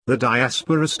The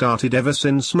diaspora started ever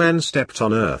since man stepped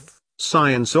on Earth.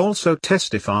 Science also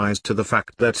testifies to the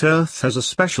fact that Earth has a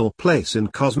special place in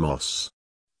cosmos.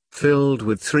 Filled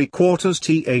with 3/4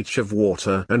 th of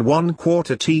water and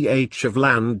 1/4 th of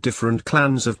land, different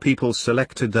clans of people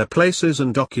selected their places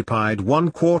and occupied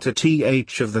 1/4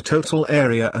 th of the total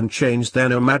area and changed their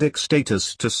nomadic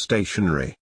status to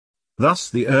stationary. Thus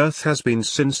the Earth has been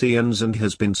since eons and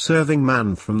has been serving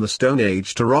man from the Stone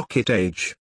Age to Rocket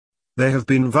Age. There have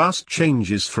been vast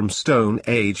changes from Stone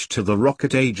Age to the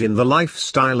Rocket Age in the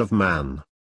lifestyle of man.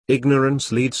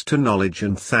 Ignorance leads to knowledge,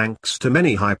 and thanks to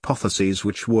many hypotheses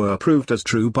which were proved as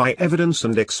true by evidence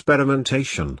and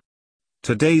experimentation.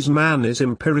 Today's man is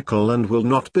empirical and will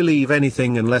not believe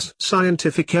anything unless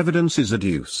scientific evidence is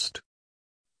adduced.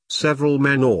 Several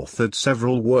men authored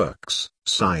several works.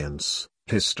 Science,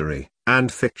 history,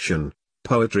 and fiction,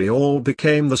 poetry all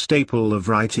became the staple of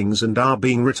writings and are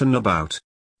being written about.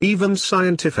 Even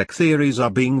scientific theories are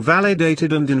being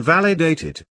validated and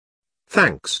invalidated,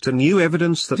 thanks to new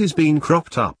evidence that is being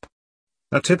cropped up.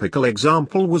 A typical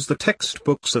example was the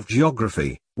textbooks of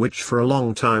geography, which for a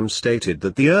long time stated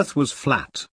that the Earth was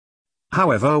flat.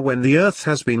 However, when the Earth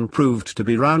has been proved to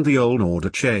be round, the old order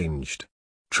changed.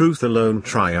 Truth alone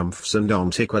triumphs, and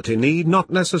antiquity need not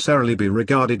necessarily be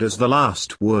regarded as the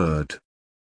last word.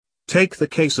 Take the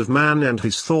case of man and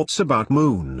his thoughts about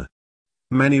moon.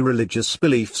 Many religious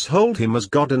beliefs hold him as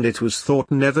God, and it was thought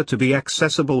never to be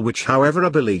accessible, which however a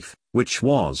belief, which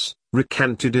was,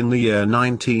 recanted in the year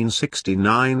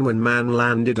 1969 when man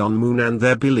landed on moon and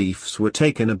their beliefs were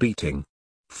taken a beating.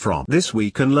 From this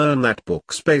we can learn that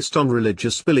books based on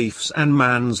religious beliefs and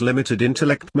man's limited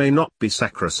intellect may not be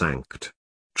sacrosanct.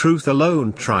 Truth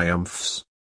alone triumphs.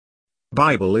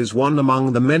 Bible is one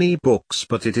among the many books,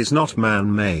 but it is not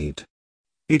man-made.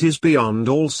 It is beyond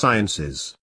all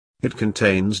sciences. It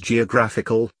contains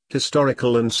geographical,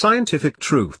 historical and scientific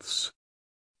truths.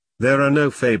 There are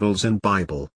no fables in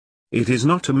Bible. It is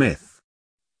not a myth.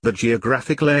 The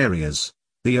geographical areas,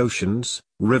 the oceans,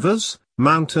 rivers,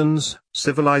 mountains,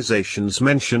 civilizations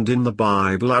mentioned in the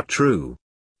Bible are true.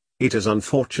 It is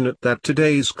unfortunate that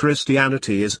today's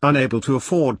Christianity is unable to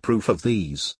afford proof of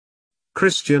these.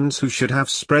 Christians who should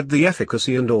have spread the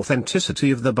efficacy and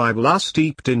authenticity of the Bible are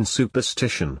steeped in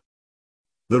superstition.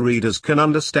 The readers can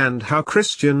understand how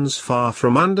Christians, far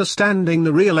from understanding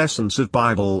the real essence of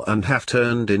Bible, and have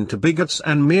turned into bigots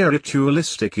and mere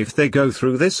ritualistic if they go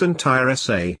through this entire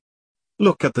essay.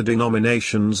 Look at the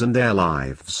denominations and their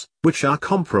lives, which are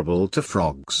comparable to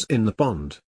frogs in the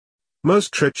pond.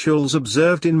 Most rituals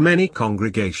observed in many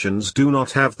congregations do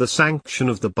not have the sanction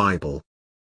of the Bible.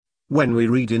 When we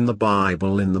read in the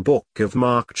Bible in the book of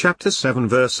Mark chapter 7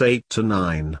 verse 8 to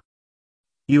 9.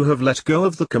 You have let go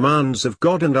of the commands of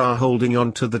God and are holding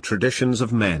on to the traditions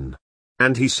of men.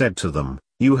 And he said to them,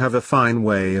 you have a fine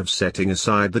way of setting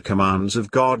aside the commands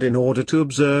of God in order to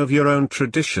observe your own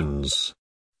traditions.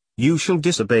 You shall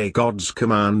disobey God's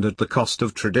command at the cost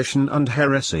of tradition and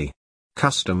heresy.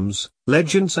 Customs,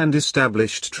 legends and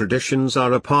established traditions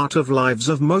are a part of lives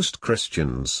of most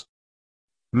Christians.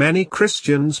 Many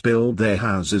Christians build their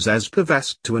houses as per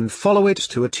Vastu and follow it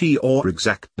to a T or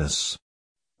exactness.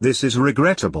 This is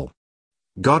regrettable.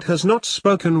 God has not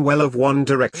spoken well of one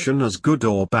direction as good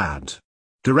or bad.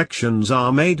 Directions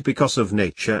are made because of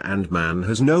nature, and man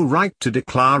has no right to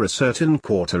declare a certain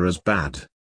quarter as bad.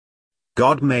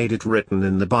 God made it written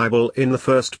in the Bible in the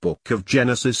first book of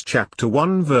Genesis chapter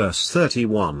 1 verse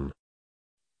 31.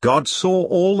 God saw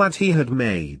all that he had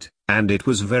made, and it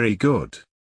was very good.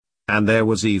 And there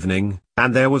was evening,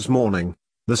 and there was morning,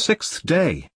 the sixth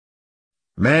day.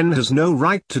 Man has no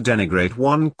right to denigrate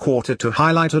one quarter to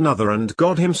highlight another, and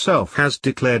God himself has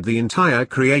declared the entire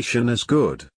creation as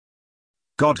good.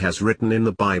 God has written in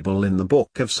the Bible in the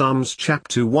book of Psalms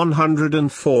chapter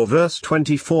 104 verse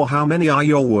 24, how many are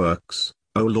your works,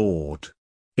 O Lord?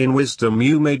 In wisdom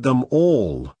you made them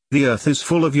all, the earth is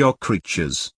full of your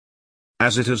creatures.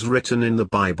 As it is written in the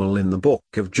Bible in the book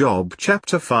of Job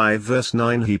chapter 5 verse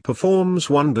 9, he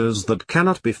performs wonders that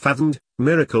cannot be fathomed,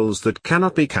 miracles that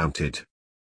cannot be counted.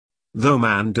 Though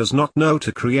man does not know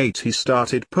to create, he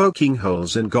started poking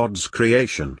holes in God's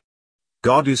creation.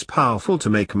 God is powerful to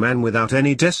make man without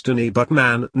any destiny, but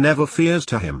man never fears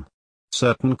to him.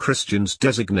 Certain Christians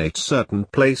designate certain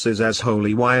places as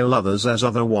holy while others as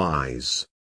otherwise.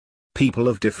 People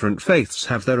of different faiths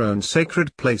have their own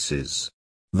sacred places.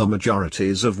 The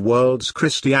majorities of world's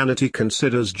Christianity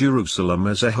considers Jerusalem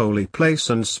as a holy place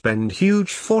and spend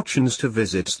huge fortunes to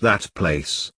visit that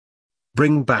place.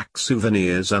 Bring back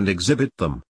souvenirs and exhibit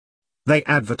them. They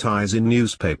advertise in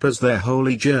newspapers their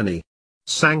holy journey.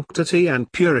 Sanctity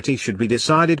and purity should be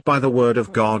decided by the Word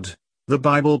of God. the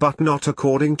Bible but not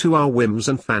according to our whims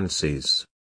and fancies.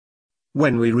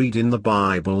 When we read in the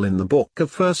Bible in the book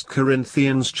of 1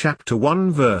 Corinthians chapter 1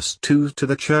 verse 2, to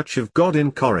the church of God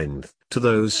in Corinth, to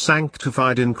those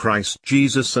sanctified in Christ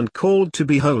Jesus and called to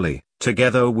be holy,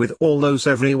 together with all those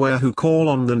everywhere who call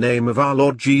on the name of our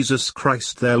Lord Jesus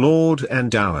Christ their Lord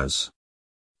and ours.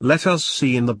 Let us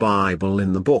see in the Bible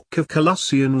in the book of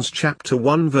Colossians chapter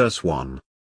 1 verse 1.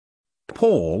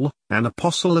 Paul, an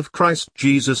apostle of Christ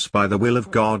Jesus by the will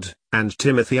of God, and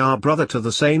Timothy our brother, to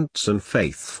the saints and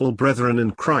faithful brethren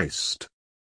in Christ.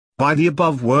 By the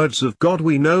above words of God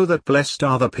we know that blessed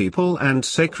are the people and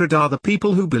sacred are the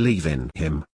people who believe in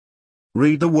him.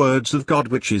 Read the words of God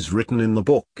which is written in the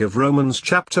book of Romans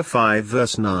chapter 5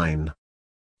 verse 9.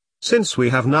 Since we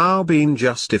have now been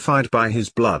justified by his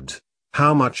blood,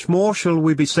 how much more shall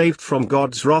we be saved from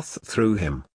God's wrath through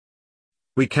him?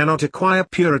 We cannot acquire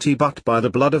purity but by the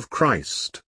blood of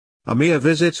Christ. A mere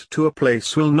visit to a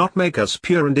place will not make us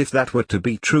pure, and if that were to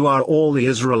be true, are all the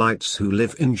Israelites who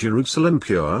live in Jerusalem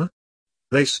pure?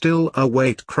 They still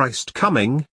await Christ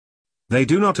coming. They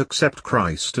do not accept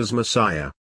Christ as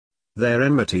Messiah. Their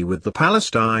enmity with the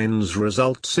Palestinians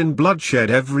results in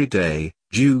bloodshed every day.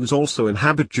 Jews also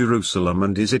inhabit Jerusalem,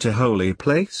 and is it a holy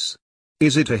place?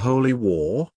 Is it a holy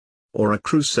war? Or a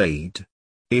crusade?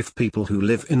 If people who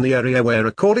live in the area where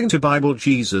according to Bible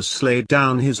Jesus laid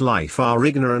down his life are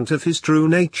ignorant of his true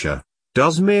nature,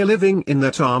 does mere living in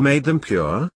that are made them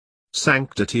pure?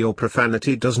 Sanctity or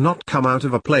profanity does not come out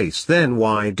of a place. Then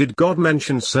why did God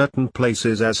mention certain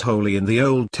places as holy in the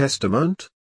Old Testament?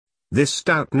 This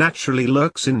doubt naturally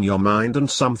lurks in your mind, and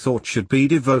some thought should be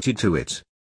devoted to it.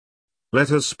 Let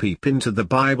us peep into the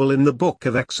Bible in the book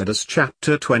of Exodus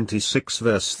chapter 26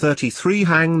 verse 33.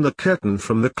 Hang the curtain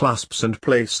from the clasps and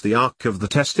place the ark of the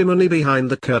testimony behind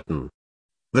the curtain.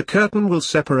 The curtain will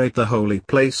separate the holy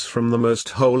place from the most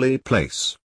holy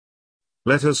place.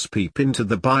 Let us peep into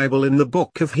the Bible in the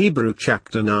book of Hebrew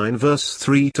chapter 9 verse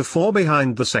 3-4.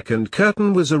 Behind the second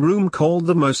curtain was a room called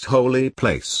the most holy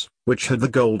place, which had the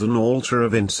golden altar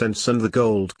of incense and the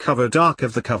gold-covered ark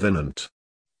of the covenant.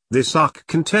 This ark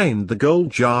contained the gold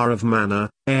jar of manna,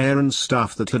 Aaron's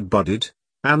staff that had budded,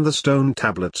 and the stone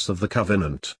tablets of the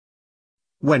covenant.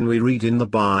 When we read in the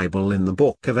Bible in the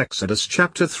book of Exodus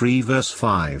chapter 3 verse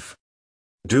 5.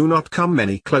 Do not come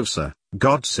any closer,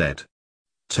 God said.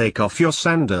 Take off your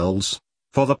sandals,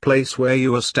 for the place where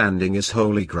you are standing is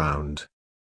holy ground.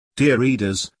 Dear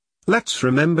readers, let's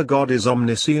remember God is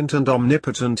omniscient and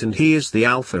omnipotent, and he is the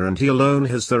Alpha, and he alone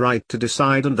has the right to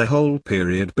decide, and the whole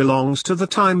period belongs to the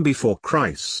time before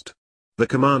Christ. The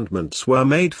commandments were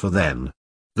made for then.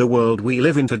 The world we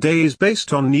live in today is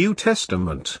based on New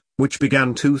Testament, which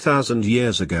began 2,000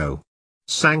 years ago.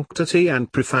 Sanctity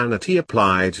and profanity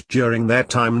applied during their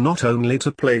time not only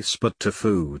to place but to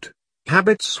food,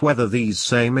 habits. Whether these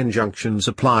same injunctions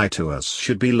apply to us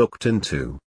should be looked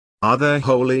into. Are there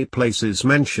holy places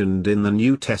mentioned in the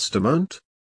New Testament?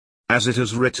 As it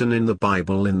is written in the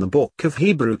Bible in the book of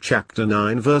Hebrew chapter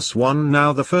 9 verse 1.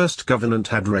 Now the first covenant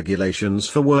had regulations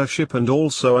for worship and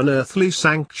also an earthly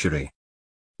sanctuary.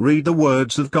 Read the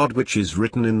words of God which is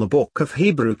written in the book of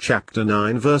Hebrew chapter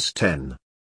 9 verse 10.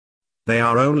 They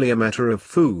are only a matter of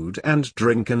food and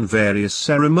drink and various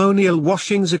ceremonial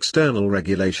washings, external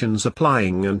regulations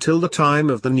applying until the time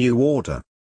of the new order.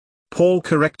 Paul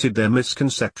corrected their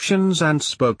misconceptions and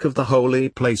spoke of the holy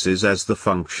places as the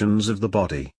functions of the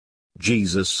body.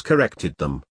 Jesus corrected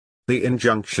them. The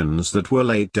injunctions that were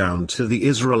laid down to the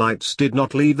Israelites did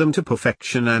not lead them to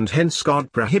perfection, and hence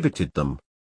God prohibited them.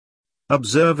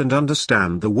 Observe and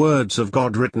understand the words of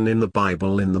God written in the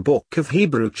Bible in the book of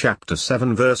Hebrew chapter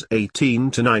 7 verse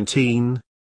 18-19.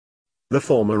 The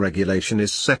former regulation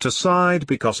is set aside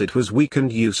because it was weak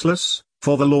and useless,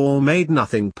 for the law made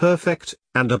nothing perfect,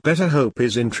 and a better hope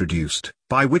is introduced,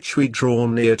 by which we draw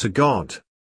near to God.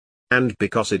 And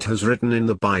because it has written in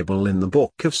the Bible in the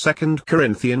book of 2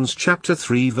 Corinthians chapter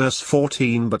 3 verse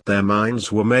 14. But their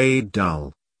minds were made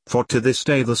dull. For to this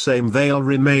day the same veil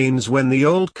remains when the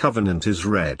old covenant is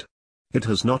read. It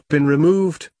has not been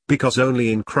removed, because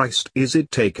only in Christ is it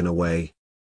taken away.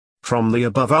 From the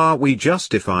above are we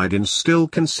justified in still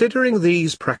considering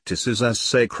these practices as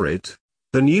sacred.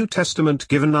 The New Testament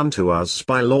given unto us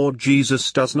by Lord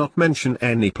Jesus does not mention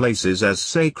any places as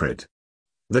sacred.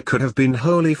 That could have been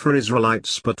holy for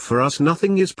Israelites, but for us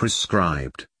nothing is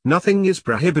prescribed, nothing is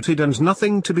prohibited, and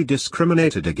nothing to be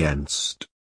discriminated against.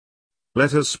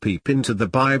 Let us peep into the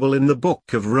Bible in the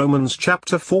book of Romans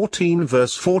chapter 14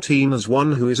 verse 14. As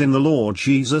one who is in the Lord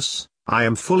Jesus, I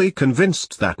am fully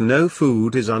convinced that no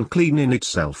food is unclean in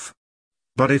itself.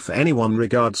 But if anyone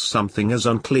regards something as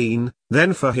unclean,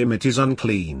 then for him it is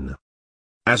unclean.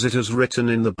 as it is written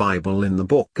in the Bible in the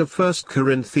book of 1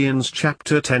 Corinthians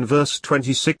chapter 10 verse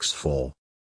 26 for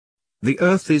the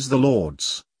earth is the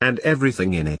Lord's, and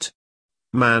everything in it.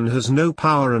 Man has no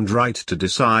power and right to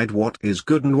decide what is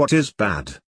good and what is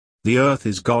bad. The earth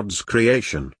is God's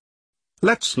creation.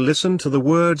 Let's listen to the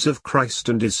words of Christ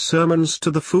and his sermons to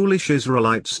the foolish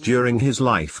Israelites during his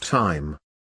lifetime.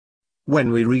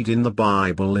 When we read in the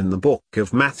Bible in the book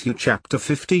of Matthew chapter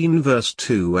 15 verse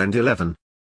 2 and 11.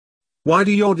 Why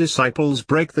do your disciples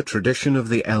break the tradition of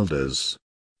the elders?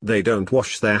 They don't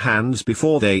wash their hands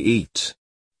before they eat.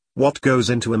 What goes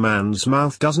into a man's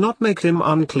mouth does not make him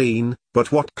unclean,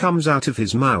 but what comes out of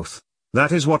his mouth,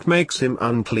 that is what makes him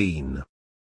unclean.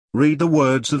 Read the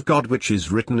words of God which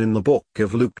is written in the book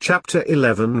of Luke chapter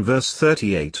 11 verse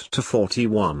 38 to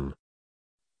 41.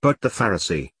 But the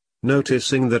Pharisee,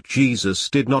 noticing that Jesus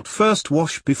did not first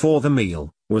wash before the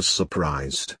meal, was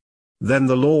surprised. Then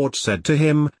the Lord said to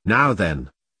him, Now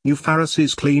then, you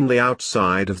Pharisees clean the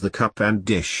outside of the cup and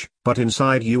dish, but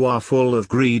inside you are full of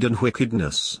greed and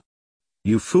wickedness.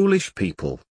 You foolish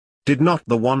people! Did not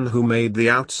the one who made the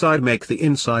outside make the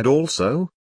inside also?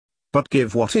 But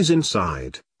give what is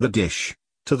inside, the dish,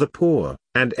 to the poor,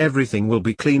 and everything will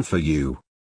be clean for you.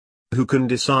 Who can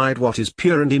decide what is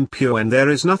pure and impure? And there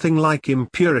is nothing like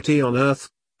impurity on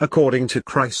earth. According to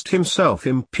Christ himself,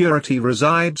 impurity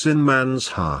resides in man's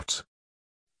heart.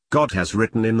 God has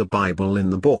written in the Bible in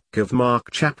the book of Mark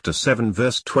chapter 7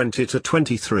 verse 20 to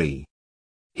 23.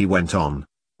 He went on,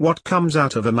 What comes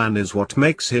out of a man is what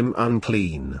makes him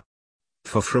unclean.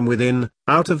 For from within,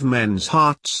 out of men's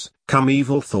hearts, come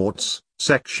evil thoughts,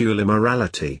 sexual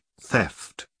immorality,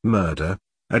 theft, murder,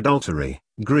 adultery,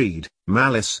 greed,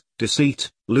 malice, deceit,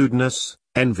 lewdness,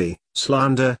 envy,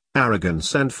 slander,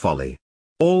 arrogance and folly.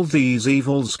 All these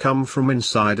evils come from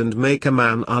inside and make a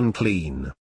man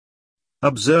unclean.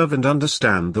 Observe and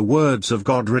understand the words of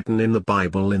God written in the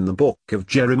Bible in the book of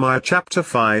Jeremiah chapter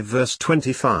 5 verse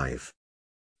 25.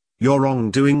 Your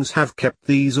wrongdoings have kept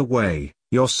these away,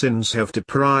 your sins have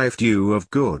deprived you of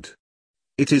good.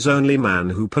 It is only man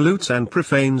who pollutes and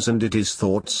profanes, and it is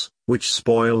thoughts, which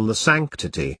spoil the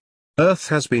sanctity. Earth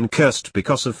has been cursed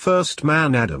because of first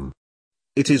man Adam.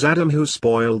 It is Adam who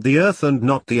spoiled the earth and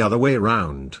not the other way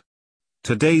round.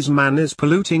 Today's man is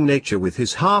polluting nature with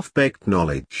his half-baked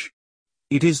knowledge.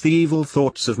 It is the evil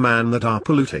thoughts of man that are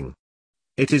polluting.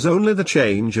 It is only the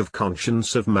change of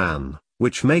conscience of man,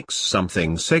 which makes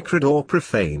something sacred or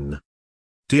profane.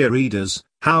 Dear readers,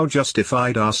 how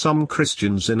justified are some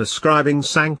Christians in ascribing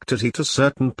sanctity to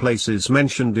certain places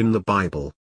mentioned in the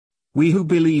Bible? We who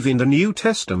believe in the New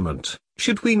Testament,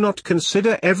 should we not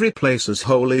consider every place as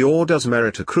holy, or does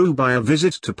merit accrue by a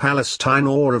visit to Palestine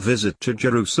or a visit to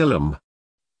Jerusalem?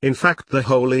 In fact, the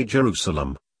holy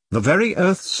Jerusalem, the very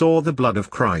earth saw the blood of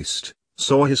Christ,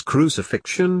 saw his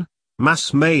crucifixion.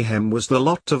 Mass mayhem was the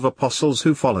lot of apostles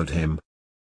who followed him.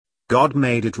 God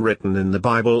made it written in the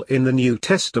Bible in the New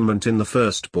Testament in the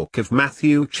first book of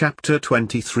Matthew chapter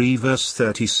 23 verse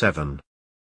 37.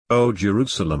 O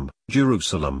Jerusalem,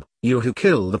 Jerusalem, you who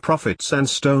kill the prophets and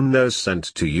stone those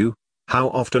sent to you, how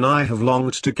often I have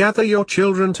longed to gather your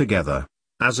children together,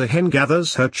 as a hen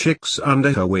gathers her chicks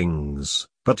under her wings,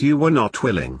 but you were not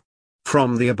willing.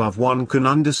 From the above one can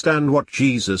understand what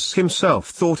Jesus himself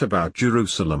thought about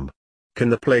Jerusalem. Can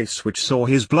the place which saw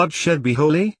his bloodshed be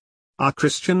holy? Are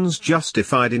Christians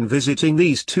justified in visiting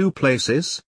these two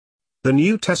places? The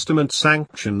New Testament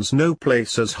sanctions no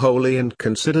place as holy and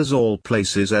considers all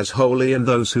places as holy, and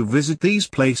those who visit these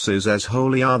places as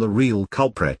holy are the real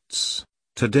culprits.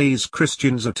 Today's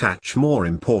Christians attach more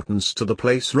importance to the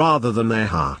place rather than their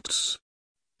hearts.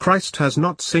 Christ has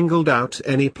not singled out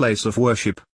any place of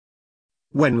worship.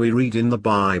 When we read in the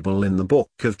Bible in the book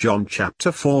of John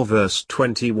chapter 4 verse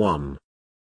 21,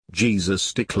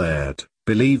 Jesus declared,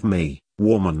 Believe me,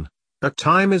 woman, a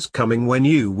time is coming when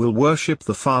you will worship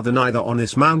the Father neither on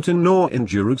this mountain nor in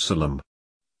Jerusalem.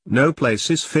 No place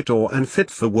is fit or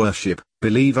unfit for worship.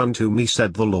 Believe unto me,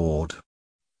 said the Lord.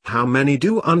 How many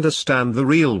do understand the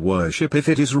real worship? If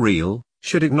it is real,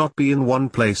 should it not be in one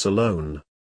place alone?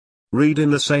 Read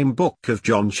in the same book of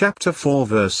John chapter 4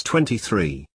 verse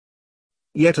 23.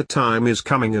 Yet a time is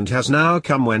coming and has now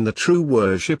come when the true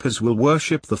worshippers will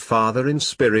worship the Father in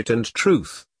spirit and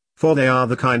truth, for they are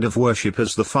the kind of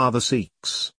worshippers the Father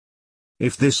seeks.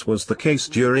 If this was the case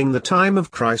during the time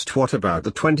of Christ, what about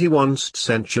the 21st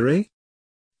century?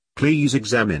 Please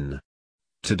examine.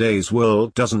 Today's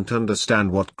world doesn't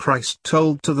understand what Christ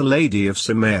told to the lady of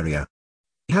Samaria.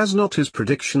 Has not his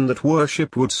prediction that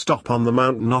worship would stop on the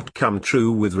mount not come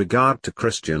true with regard to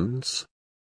Christians?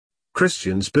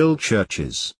 Christians build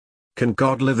churches. Can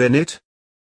God live in it?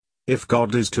 If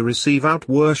God is to receive out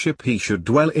worship, he should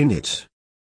dwell in it.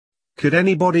 Could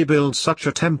anybody build such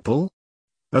a temple?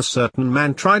 A certain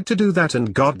man tried to do that,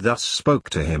 and God thus spoke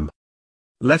to him.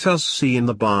 Let us see in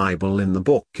the Bible in the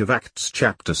book of Acts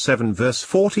chapter 7 verse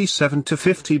 47 to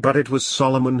 50. But it was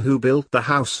Solomon who built the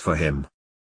house for him.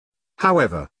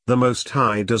 However, the Most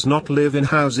High does not live in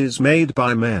houses made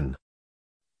by men.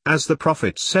 As the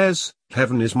prophet says,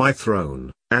 "Heaven is my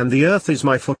throne, and the earth is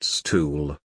my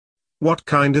footstool." What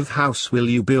kind of house will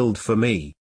you build for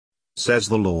me? Says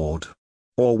the Lord.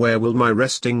 Or where will my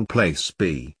resting place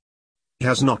be?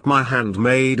 Has not my hand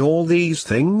made all these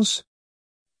things?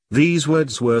 These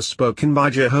words were spoken by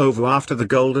Jehovah after the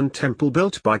golden temple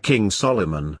built by King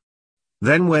Solomon.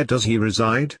 Then where does he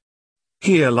reside?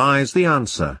 Here lies the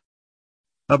answer.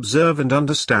 Observe and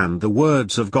understand the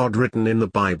words of God written in the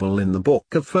Bible in the book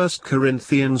of 1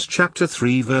 Corinthians chapter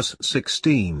 3 verse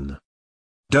 16.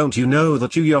 Don't you know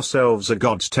that you yourselves are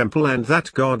God's temple and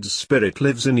that God's Spirit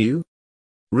lives in you?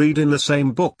 Read in the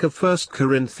same book of 1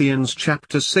 Corinthians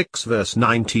chapter 6 verse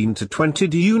 19 to 20.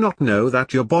 Do you not know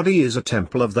that your body is a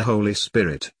temple of the Holy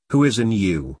Spirit, who is in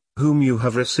you, whom you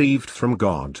have received from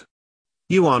God?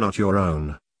 You are not your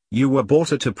own. You were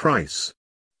bought at a price.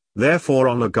 Therefore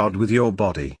honor God with your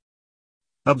body.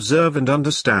 Observe and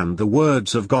understand the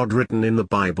words of God written in the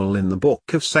Bible in the book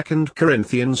of 2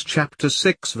 Corinthians chapter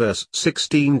 6 verse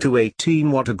 16 to 18.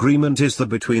 What agreement is there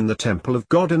between the temple of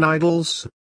God and idols?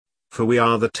 For we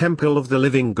are the temple of the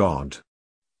living God.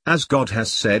 As God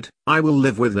has said, "I will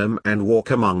live with them and walk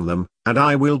among them, and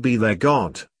I will be their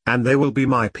God, and they will be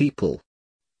my people.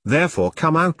 Therefore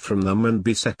come out from them and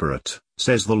be separate,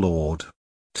 says the Lord.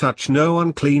 Touch no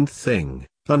unclean thing,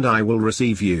 and I will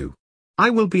receive you. I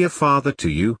will be a father to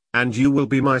you, and you will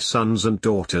be my sons and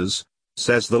daughters,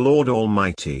 says the Lord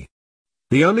Almighty."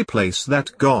 The only place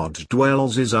that God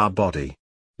dwells is our body.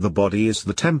 The body is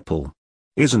the temple.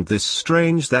 Isn't this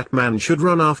strange that man should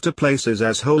run after places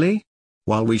as holy?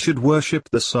 While we should worship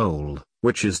the soul,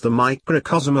 which is the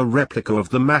microcosm, a replica of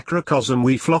the macrocosm,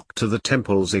 we flock to the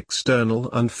temple's external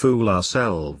and fool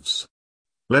ourselves.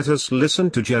 Let us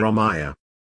listen to Jeremiah.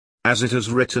 As it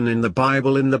is written in the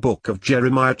Bible in the book of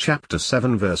Jeremiah chapter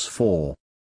 7 verse 4.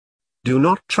 Do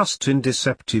not trust in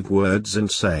deceptive words and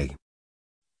say,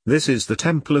 "This is the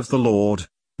temple of the Lord,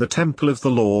 the temple of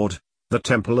the Lord, the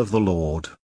temple of the Lord."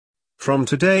 From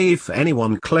today, if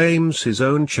anyone claims his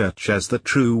own church as the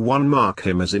true one, mark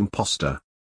him as impostor.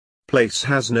 Place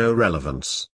has no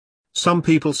relevance. Some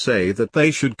people say that they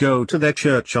should go to their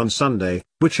church on Sunday,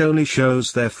 which only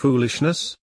shows their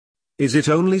foolishness. Is it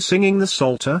only singing the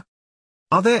Psalter?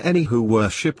 Are there any who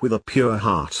worship with a pure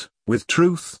heart, with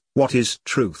truth? What is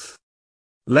truth?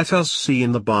 Let us see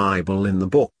in the Bible in the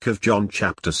book of John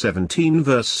chapter 17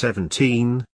 verse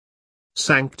 17.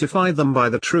 Sanctify them by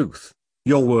the truth.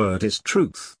 Your word is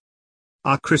truth.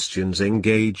 Are Christians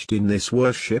engaged in this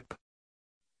worship?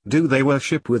 Do they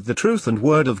worship with the truth and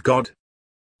word of God?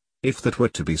 If that were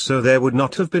to be so, there would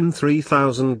not have been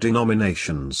 3,000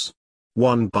 denominations.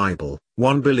 One Bible,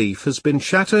 one belief has been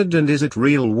shattered, and is it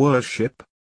real worship?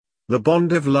 The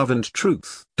bond of love and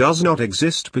truth does not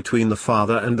exist between the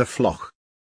Father and the flock.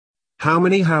 How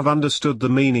many have understood the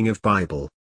meaning of Bible?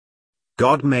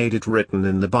 God made it written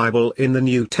in the Bible in the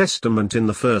New Testament in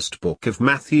the first book of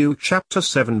Matthew chapter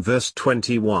 7 verse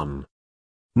 21.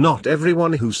 Not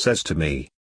everyone who says to me,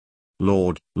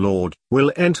 "Lord, Lord,"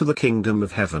 will enter the kingdom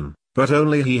of heaven, but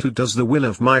only he who does the will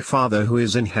of my Father who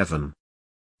is in heaven.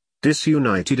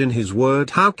 Disunited in his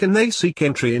word, how can they seek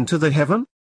entry into the heaven?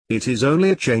 It is only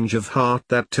a change of heart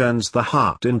that turns the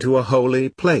heart into a holy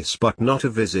place, but not a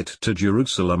visit to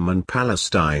Jerusalem and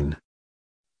Palestine.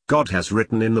 God has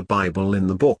written in the Bible in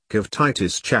the book of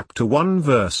Titus chapter 1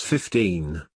 verse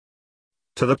 15.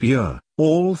 To the pure,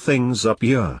 all things are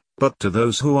pure, but to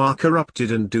those who are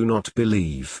corrupted and do not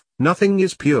believe, nothing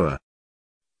is pure.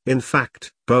 In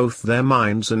fact, both their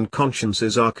minds and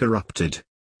consciences are corrupted.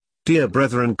 Dear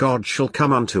brethren, God shall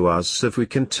come unto us if we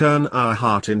can turn our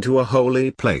heart into a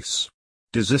holy place.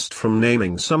 Desist from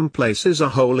naming some places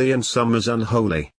are holy and some as unholy.